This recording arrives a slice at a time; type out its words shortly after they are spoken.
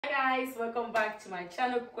Guys, welcome back to my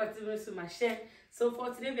channel. So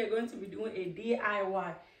for today we're going to be doing a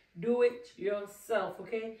DIY, do it yourself.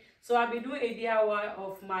 Okay, so I'll be doing a DIY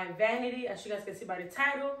of my vanity, as you guys can see by the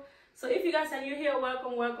title. So if you guys are new here,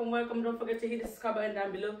 welcome. Don't forget to hit the subscribe button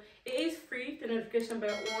down below. It is free, the notification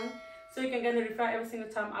bell on, so you can get notified every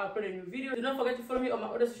single time I upload a new video. Do not forget to follow me on my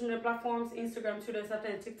other social media platforms, Instagram, Twitter,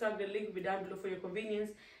 Snapchat, and TikTok. The link will be down below for your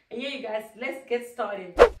convenience. And yeah, you guys, let's get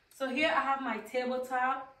started. So here I have my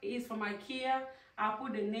tabletop. It is from IKEA. I'll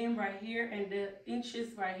put the name right here and the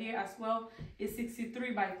inches right here as well. It's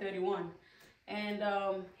 63 by 31. And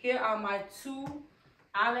here are my two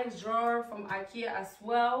Alex drawer from IKEA as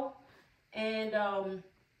well. And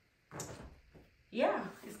yeah,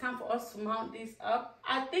 it's time for us to mount this up.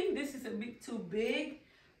 I think this is a bit too big,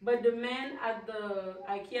 but the man at the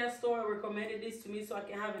IKEA store recommended this to me so I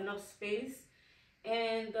can have enough space.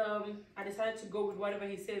 And I decided to go with whatever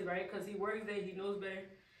he says, right? Because he works there, he knows better.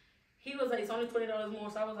 He was like, it's only $20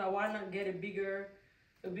 more, so I was like, why not get a bigger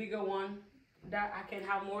one that I can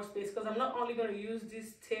have more space? Because I'm not only going to use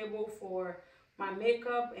this table for my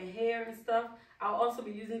makeup and hair and stuff, I'll also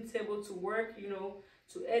be using the table to work, you know,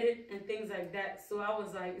 to edit and things like that. So I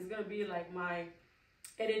was like, it's going to be like my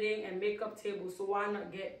editing and makeup table, so why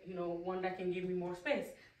not get, you know, one that can give me more space?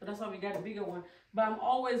 So that's why we got a bigger one. But I'm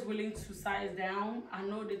always willing to size down. I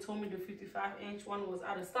know they told me the 55-inch one was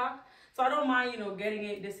out of stock, so I don't mind, you know, getting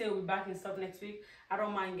it. They say we'll be back in stock next week. I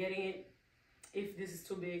don't mind getting it if this is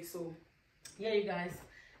too big. So yeah, you guys,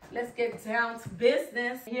 let's get down to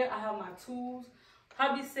business. Here I have my tools.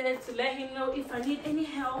 Hubby said to let him know if I need any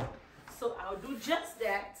help, so I'll do just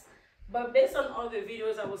that. But based on all the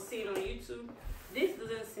videos I was seeing on YouTube, this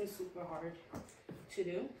doesn't seem super hard to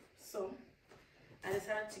do, so I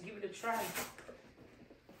decided to give it a try.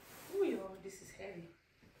 Ooh, y'all, this is heavy.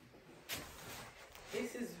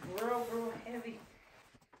 This is real heavy.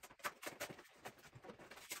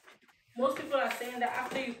 Most people are saying that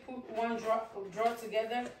after you put one drawer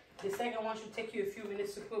together, the second one should take you a few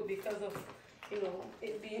minutes to put because of, you know,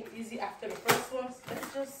 it being easy after the first one. So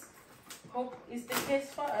let's just hope it's the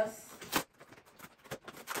case for us.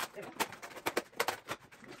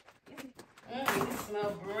 This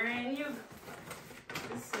smells brand new.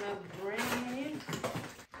 This smells brand new.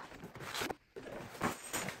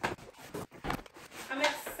 I'm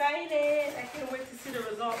excited. I can't wait to see the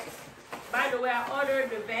results. By the way, I ordered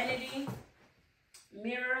the vanity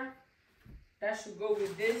mirror that should go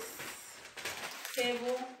with this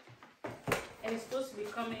table, and it's supposed to be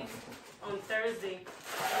coming on Thursday.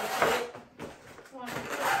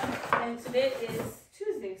 And today is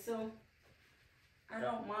Tuesday, so I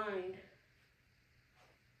don't mind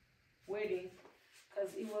waiting,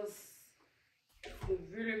 because it was a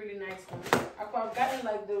really nice one. I could have gotten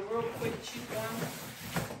like the real quick cheap one,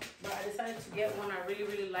 but I decided to get one I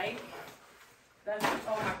really like. That meets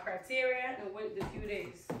all my criteria and wait a few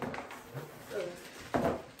days. So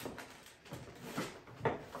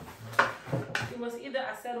it was either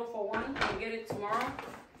I settle for one and get it tomorrow,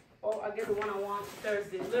 or I get the one I want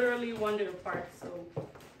Thursday. Literally one day apart, so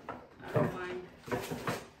I don't mind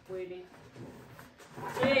waiting.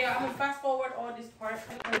 So yeah, I'm gonna fast forward all this part.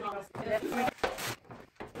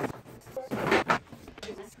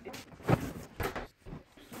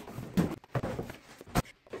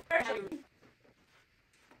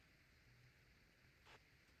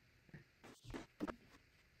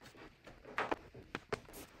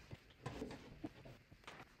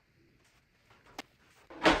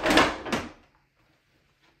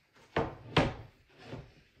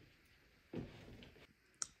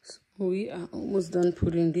 We are almost done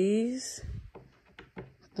putting these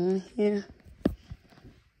on here.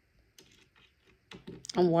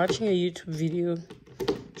 I'm watching a YouTube video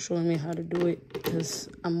showing me how to do it because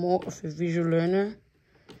I'm more of a visual learner.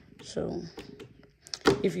 So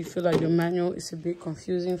if you feel like the manual is a bit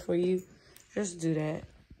confusing for you, just do that.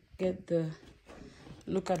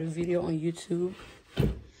 Look at the video on YouTube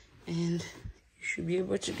and you should be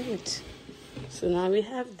able to do it. So now we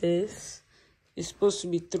have this. It's supposed to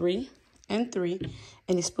be 3 and 3,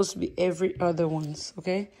 and it's supposed to be every other ones,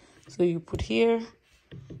 okay? So you put here,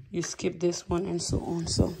 you skip this one, and so on.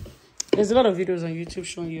 So there's a lot of videos on YouTube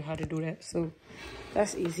showing you how to do that, so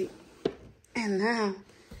that's easy. And now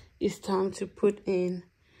it's time to put in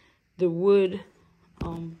the wood,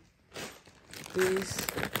 these,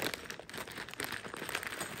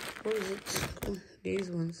 what is it? Oh, these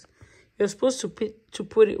ones. You're supposed to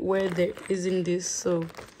put it where there isn't this, so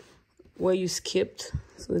where you skipped.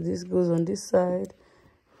 So this goes on this side,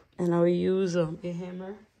 and I will use a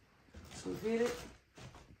hammer to hit it,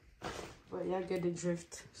 but y'all get the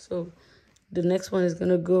drift. So the next one is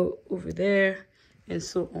gonna go over there, and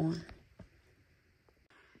so on.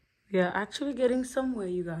 We are actually getting somewhere,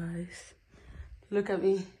 you guys. Look at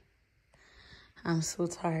me. I'm so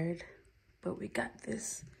tired, but we got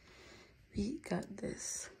this. We got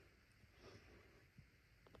this.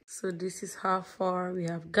 So this is how far we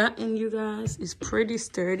have gotten, you guys. It's pretty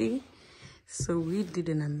sturdy. So we did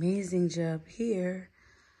an amazing job here.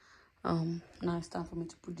 Now it's time for me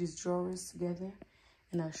to put these drawers together,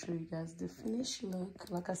 and I'll show you guys the finished look.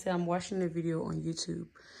 Like I said, I'm watching a video on YouTube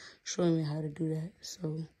showing me how to do that.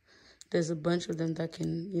 So there's a bunch of them that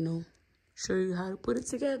can, you know, show you how to put it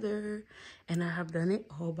together. And I have done it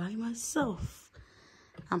all by myself.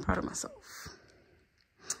 I'm proud of myself.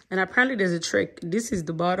 And apparently there's a trick. This is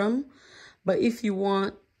the bottom, but if you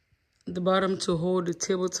want the bottom to hold the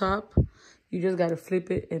tabletop, you just got to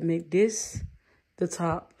flip it and make this the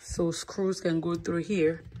top so screws can go through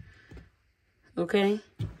here, okay,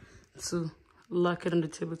 to lock it on the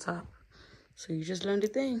tabletop. So you just learned the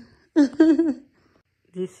thing.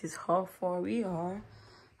 This is how far we are.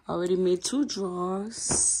 I already made 2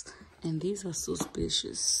 drawers, and these are so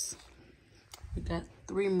spacious. We got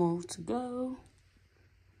 3 more to go.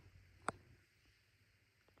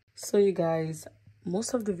 So you guys,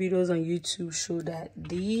 most of the videos on YouTube show that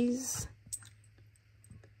these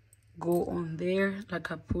go on there,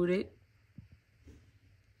 like I put it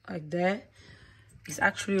like that. It's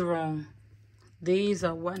actually wrong. These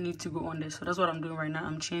are what need to go on there. So that's what I'm doing right now.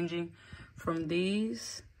 I'm changing from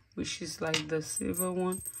these, which is like the silver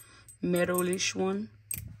one, metalish one,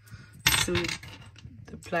 to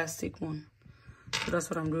the plastic one. So that's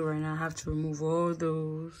what I'm doing right now. I have to remove all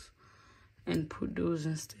those and put those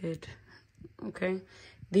instead. Okay,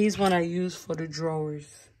 these one I use for the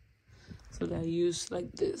drawers, so that I use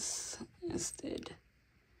like this instead.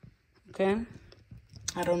 Okay,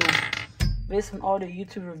 I don't know, based on all the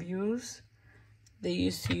YouTube reviews, they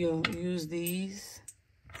used to use these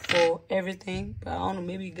for everything, but I don't know,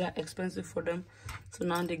 maybe it got expensive for them, so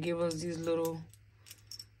now they give us these little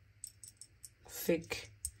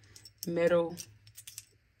fake metal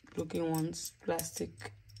looking ones,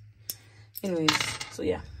 plastic. Anyways, so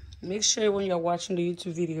yeah, make sure when you're watching the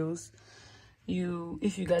YouTube videos,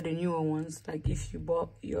 if you got the newer ones, like if you bought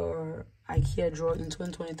your IKEA drawer in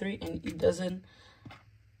 2023 and it doesn't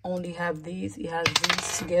only have these, it has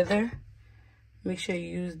these together, make sure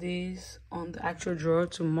you use these on the actual drawer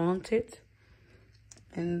to mount it,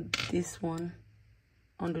 and this one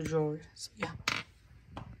on the drawer. So yeah,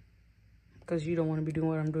 because you don't want to be doing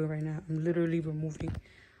what I'm doing right now. I'm literally removing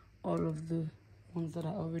all of the ones that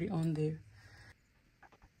are already on there.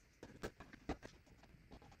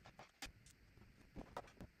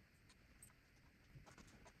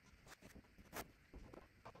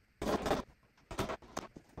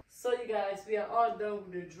 So you guys, we are all done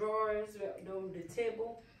with the drawers, we are done with the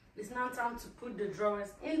table. It's now time to put the drawers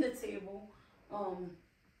in the table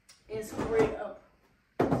and screw it up.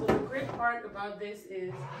 So the great part about this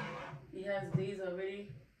is it has these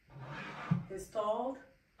already installed.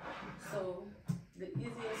 So the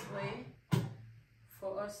easiest way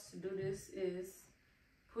for us to do this is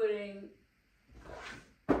putting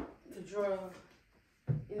the drawer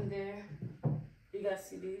in there. You guys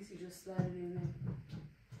see these, you just slide it in there.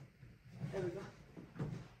 There we go.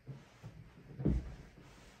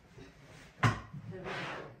 There we go.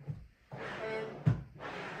 And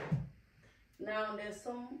now there's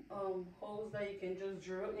some holes that you can just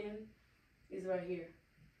drill in. Is right here.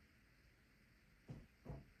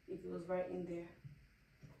 It goes right in there.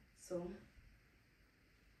 So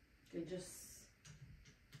you just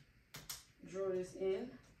drill this in.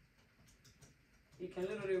 You can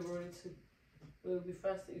literally roll it too, but it'll be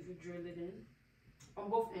faster if you drill it in on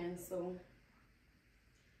both ends. So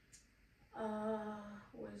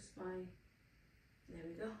where's my, there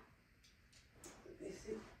we go. Is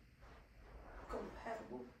it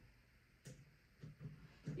compatible?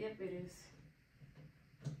 Yep, it is.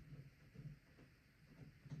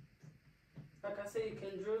 Like I said, you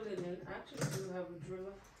can drill it in. I actually do have a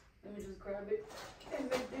driller. Let me just grab it and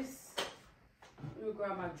make this. Let me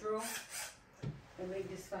grab my drill and make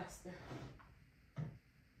this faster.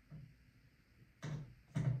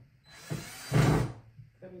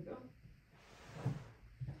 There we go.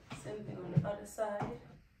 Same thing on the other side.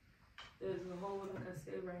 There's a hole, like I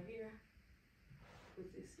said, right here.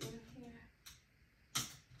 Put this in here.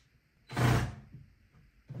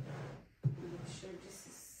 Make sure this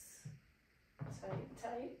is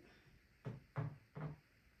tight.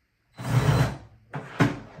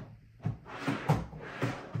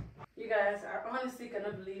 You guys, I honestly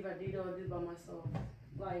cannot believe I did all this by myself.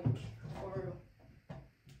 Like, for real.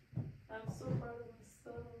 I'm so proud of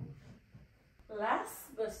myself.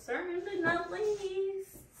 Last but certainly not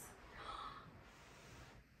least,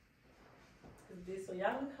 is this. So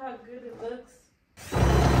y'all look how good it looks.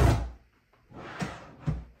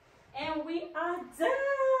 And we are done.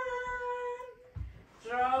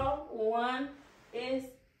 Draw one is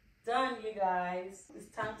done, you guys. It's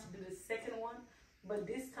time to do the second one, but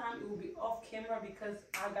this time it will be off camera because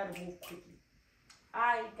I gotta move quickly.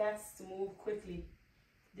 I got to move quickly.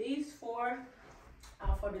 These four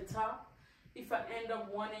are for the top. If I end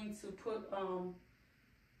up wanting to put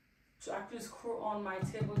to actually screw on my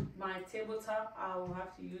tabletop, I will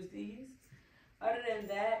have to use these. Other than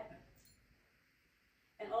that,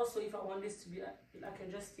 and also if I want this to be, I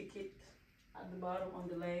can just stick it at the bottom on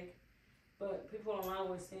the leg. But people online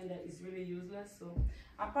were saying that it's really useless, so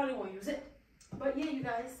I probably won't use it. But yeah, you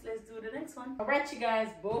guys, let's do the next one. All right, you guys,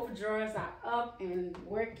 both drawers are up and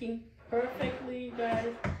working perfectly, you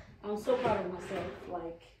guys. I'm so proud of myself.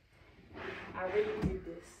 Like, I really did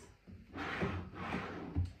this.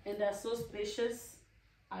 And they're so spacious.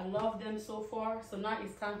 I love them so far. So now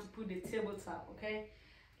it's time to put the tabletop, okay?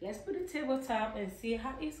 Let's put the tabletop and see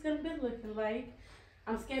how it's gonna be looking like.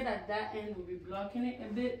 I'm scared that that end will be blocking it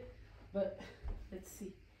a bit, but let's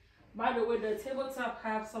see. By the way, the tabletop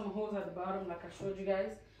have some holes at the bottom, like I showed you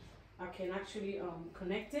guys. I can actually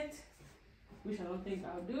connect it, which I don't think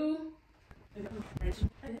I'll do.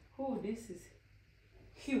 Oh, this is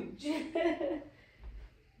huge.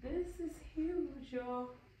 This is huge, y'all.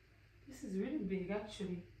 This is really big,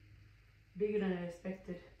 actually. Bigger than I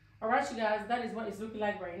expected. Alright, you guys, that is what it's looking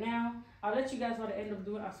like right now. I'll let you guys what I end up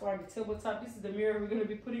doing as far as the tabletop. This is the mirror we're going to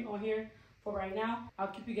be putting on here for right now. I'll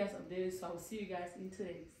keep you guys updated, so I will see you guys in 2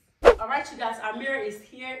 days. Alright, you guys, our mirror is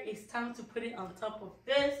here. It's time to put it on top of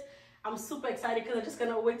this. I'm super excited because I'm just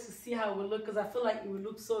going to wait to see how it will look because I feel like it will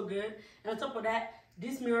look so good. And on top of that,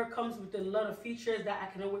 this mirror comes with a lot of features that I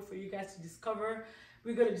cannot wait for you guys to discover.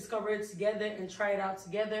 We're going to discover it together and try it out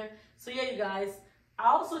together. So yeah, you guys, I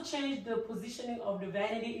also changed the positioning of the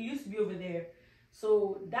vanity. It used to be over there.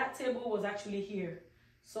 So that table was actually here.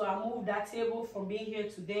 So I moved that table from being here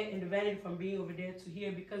to there and the vanity from being over there to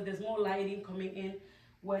here because there's more lighting coming in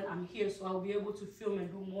when I'm here. So I'll be able to film and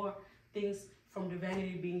do more things from the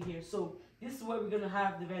vanity being here. So this is where we're going to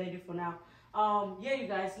have the vanity for now. Yeah, you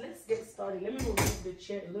guys, let's get started. Let me move the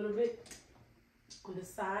chair a little bit on the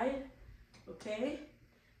side. Okay.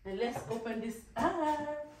 And let's open this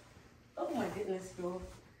up. Oh my goodness, bro.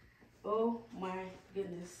 Oh my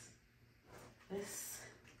goodness. Let's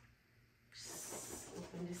just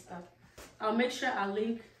open this up. I'll make sure I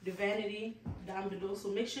link the vanity down below. So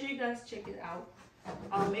make sure you guys check it out.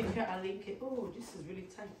 I'll make sure I link it. Oh, this is really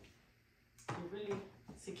tight. I really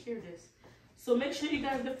secure this. So make sure you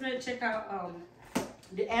guys definitely check out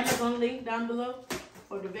the Amazon link down below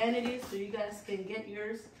for the vanity so you guys can get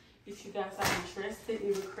yours if you guys are interested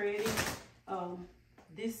in creating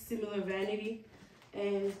this similar vanity.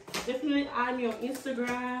 And definitely add me on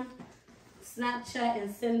Instagram, Snapchat,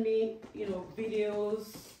 and send me, you know,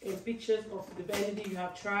 videos and pictures of the vanity you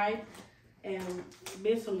have tried and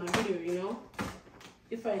based on my video, you know.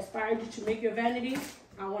 If I inspired you to make your vanity,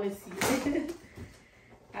 I want to see it.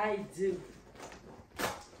 I do.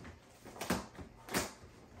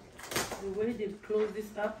 The way they close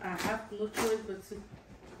this up, I have no choice but to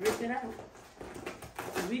rip it out.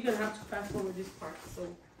 So we're gonna have to fast forward this part,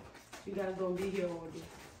 so you guys don't be here all day.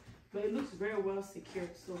 But it looks very well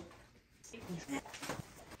secured, so.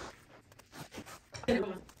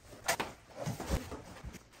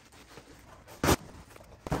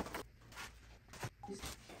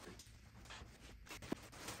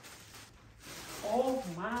 Oh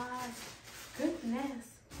my goodness.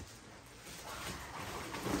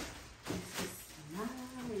 This is nice.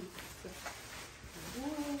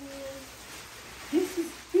 Whoa. This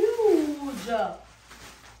is huge.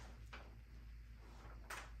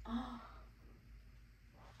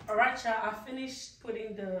 Alright, y'all, I finished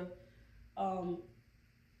putting the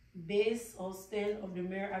base or stand of the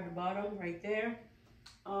mirror at the bottom right there.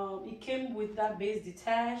 It came with that base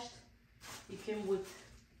detached. It came with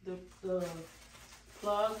the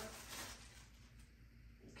plug.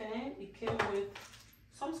 Okay, it came with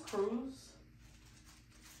some screws,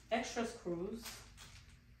 extra screws.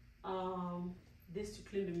 This to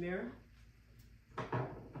clean the mirror.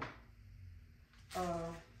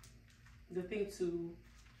 The thing to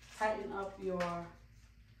tighten up your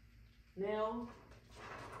nail.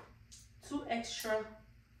 2 extra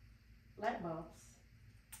light bulbs.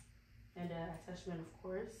 And the attachment, of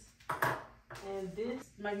course. And this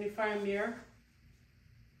magnifying mirror.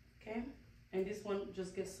 Okay. And this one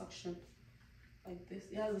just gets suction like this.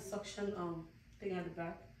 It has a suction thing at the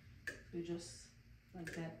back. So just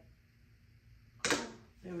like that.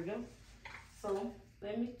 There we go. So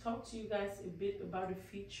let me talk to you guys a bit about the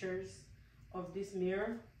features of this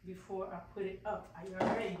mirror before I put it up. Are you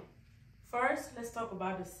ready? First, let's talk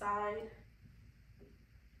about the side.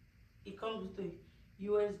 It comes with a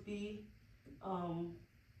USB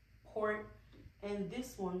port, and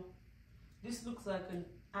this looks like an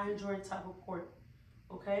Android type of port,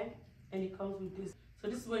 okay? And it comes with this. So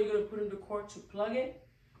this is where you're gonna put in the cord to plug it.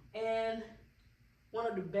 And one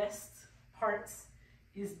of the best parts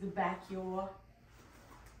is the back, y'all.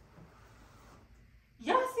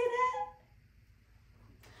 Y'all see that?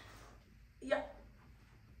 Yeah.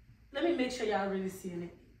 Let me make sure y'all really seeing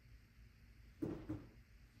it.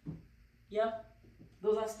 Yep,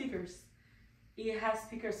 those are speakers. It has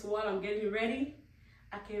speakers, so while I'm getting ready,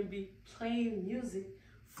 I can be playing music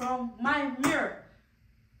from my mirror.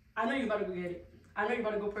 I know you're about to go get it. I know you're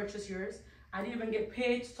about to go purchase yours. I didn't even get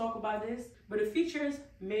paid to talk about this, but the features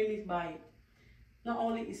made me buy it. Not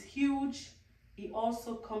only is huge, it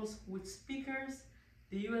also comes with speakers,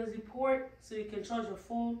 the USB port, so you can charge your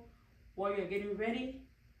phone while you're getting ready.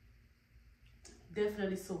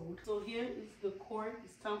 Definitely sold. So here is the cord.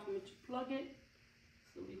 It's time for me to plug it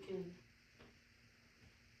so we can.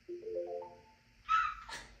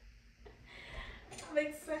 I'm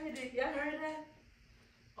excited. Y'all heard that?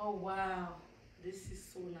 Oh wow, this is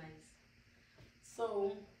so nice.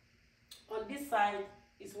 So on this side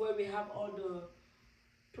is where we have all the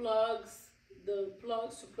plugs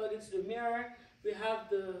to plug into the mirror. We have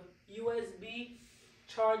the USB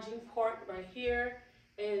charging port right here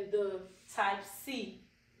and the Type-C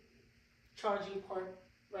charging port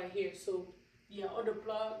right here. So yeah, all the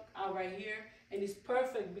plug are right here, and it's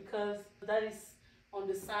perfect because that is on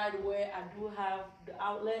the side where I do have the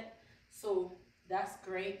outlet. So that's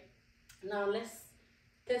great. Now let's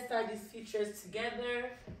test out these features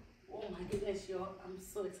together. Oh my goodness, y'all, I'm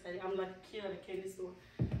so excited. I'm like a kid at a candy store.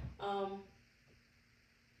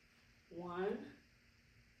 1,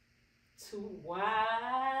 2,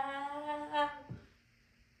 wow,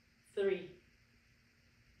 3,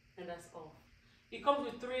 and that's all. It comes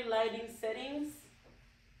with 3 lighting settings.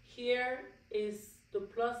 Here is the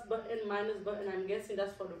plus button, minus button. I'm guessing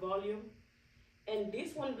that's for the volume. And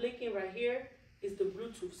this one blinking right here is the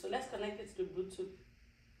Bluetooth. So let's connect it to the Bluetooth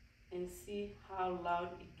and see how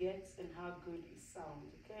loud it gets and how good it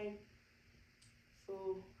sounds, okay?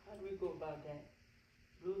 So how do we go about that?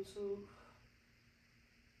 Bluetooth.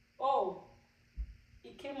 Oh,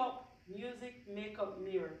 it came up music, makeup,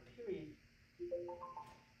 mirror, period.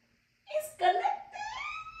 It's connected.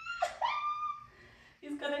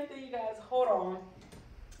 It's connected, you guys. Hold on.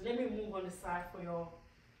 Let me move on the side for y'all.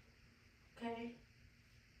 Okay.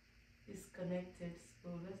 It's connected.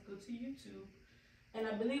 So let's go to YouTube. And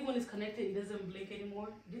I believe when it's connected, it doesn't blink anymore.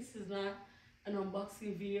 This is not an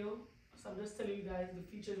unboxing video. So I'm just telling you guys the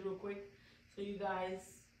features real quick, so you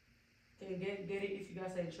guys can get it if you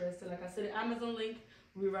guys are interested. Like I said, the Amazon link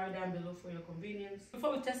will be right down below for your convenience.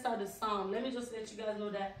 Before we test out the sound, let me just let you guys know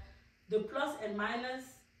that the plus and minus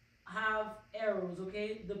have arrows,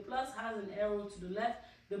 okay? The plus has an arrow to the left,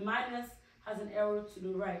 the minus has an arrow to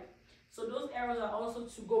the right. So those arrows are also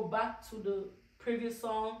to go back to the previous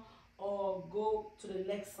song or go to the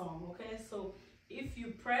next song, okay? So if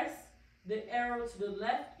you press the arrow to the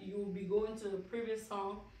left, you will be going to the previous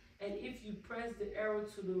song. And if you press the arrow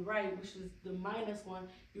to the right, which is the minus one,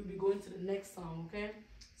 you'll be going to the next song, okay?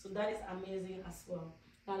 So that is amazing as well.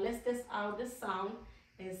 Now let's test out the sound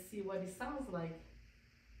and see what it sounds like.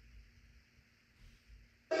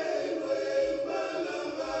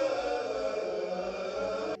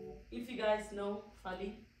 If you guys know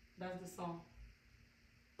Fali, that's the song.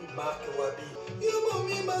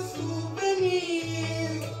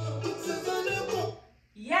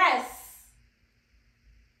 Yes,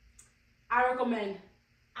 I recommend.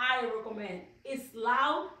 It's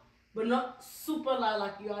loud, but not super loud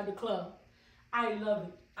like you are at the club. I love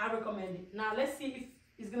it. I recommend it. Now let's see if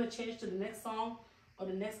it's gonna change to the next song or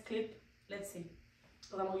the next clip. Let's see.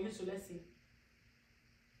 Because I'm on YouTube. Let's see.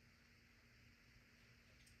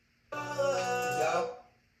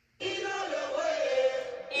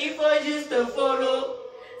 If I just to follow,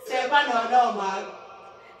 c'est pas normal.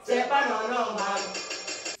 C'est pas normal.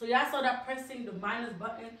 So y'all saw that pressing the minus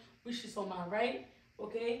button, which is on my right,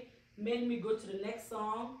 okay, made me go to the next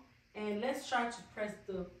song. And let's try to press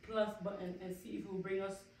the plus button and see if it will bring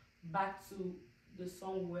us back to the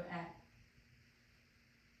song we're at.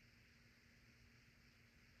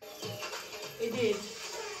 It did.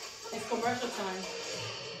 It's commercial time.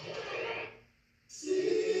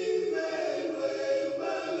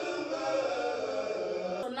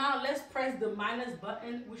 So now let's press the minus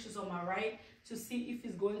button, which is on my right, to see if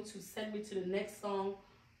it's going to send me to the next song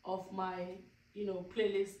of my, you know,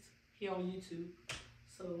 playlist here on YouTube.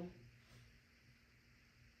 So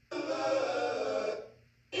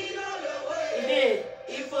it did.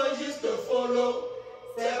 If I just to follow,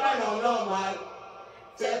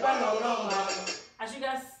 as you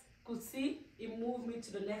guys could see, it moved me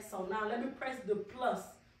to the next song. Now let me press the plus,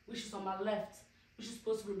 which is on my left, which is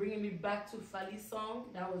supposed to be bringing me back to Fali's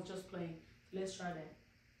song that was just playing. So let's try that.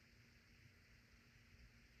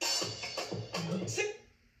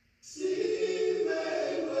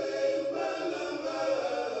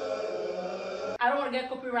 I don't want to get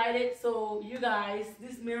copyrighted, so you guys,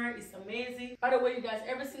 this mirror is amazing. By the way, you guys,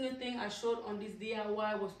 every single thing I showed on this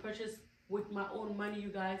DIY was purchased with my own money, you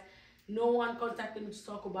guys. No one contacted me to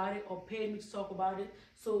talk about it or paid me to talk about it.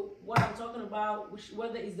 So what I'm talking about,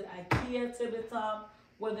 whether it's the IKEA tabletop,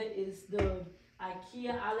 whether it's the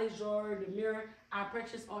IKEA Alex drawer, the mirror, I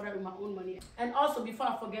purchased all that with my own money. And also, before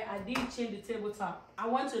I forget, I did change the tabletop. I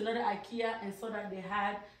went to another IKEA and saw that they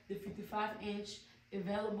had the 55-inch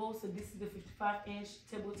available. So this is the 55-inch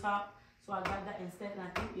tabletop. So I got that instead, and I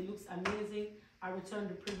think it looks amazing. I returned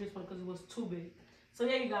the previous one because it was too big. So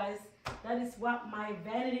yeah, you guys, that is what my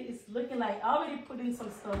vanity is looking like. I already put in some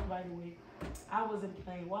stuff, by the way. I wasn't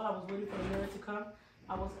playing. While I was waiting for the mirror to come,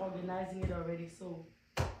 I was organizing it already. So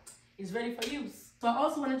it's ready for use. So I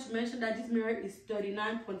also wanted to mention that this mirror is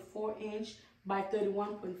 39.4 inch by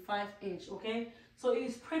 31.5 inch, okay? So it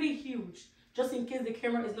is pretty huge. Just in case the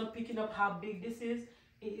camera is not picking up how big this is,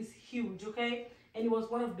 it is huge, okay? And it was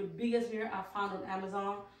one of the biggest mirrors I found on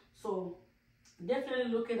Amazon. So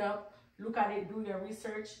definitely look it up, look at it, do your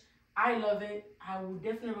research. I love it. I would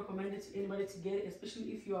definitely recommend it to anybody to get it,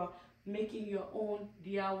 especially if you are making your own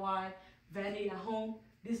DIY vanity at home.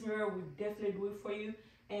 This mirror will definitely do it for you.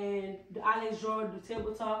 And the Alex drawer, the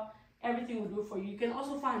tabletop, everything will do it for you. You can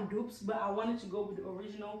also find dupes, but I wanted to go with the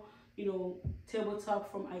original, you know, tabletop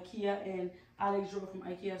from IKEA and Alex drawer from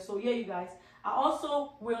IKEA. So yeah, you guys, I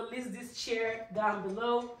also will list this chair down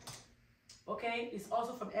below. Okay, it's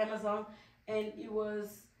also from Amazon, and it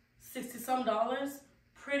was $60-some,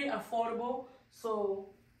 pretty affordable.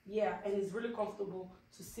 So yeah, and it's really comfortable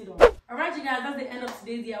to sit on. All right, you guys, that's the end of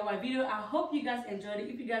today's DIY video. I hope you guys enjoyed it.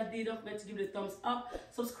 If you guys did, don't forget to give it a thumbs up.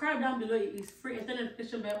 Subscribe down below, it is free, and turn the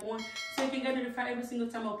notification bell on so you can get notified every single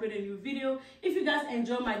time I upload a new video. If you guys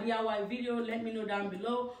enjoy my DIY video, let me know down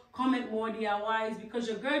below. Comment more DIYs, because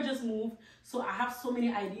your girl just moved, so I have so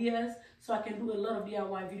many ideas, so I can do a lot of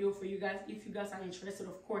DIY video for you guys if you guys are interested,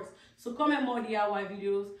 of course. So comment more DIY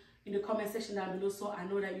videos in the comment section down below, so I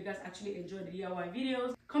know that you guys actually enjoy the DIY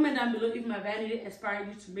videos. Comment down below if my vanity inspired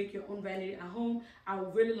you to make your own vanity at home. I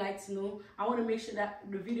would really like to know. I want to make sure that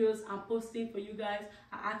the videos I'm posting for you guys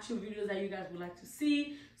are actual videos that you guys would like to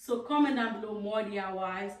see. So comment down below more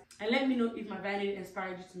DIYs and let me know if my vanity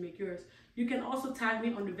inspired you to make yours. You can also tag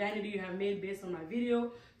me on the vanity you have made based on my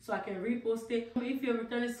video, so I can repost it. If you're a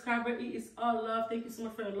returning subscriber, it is all love. Thank you so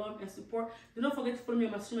much for your love and support. Do not forget to follow me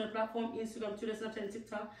on my social media platform, Instagram, Twitter, Snapchat, and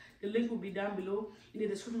TikTok. The link will be down below in the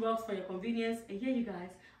description box for your convenience. And yeah, you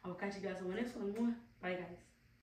guys, I will catch you guys on the next one. Bye, guys.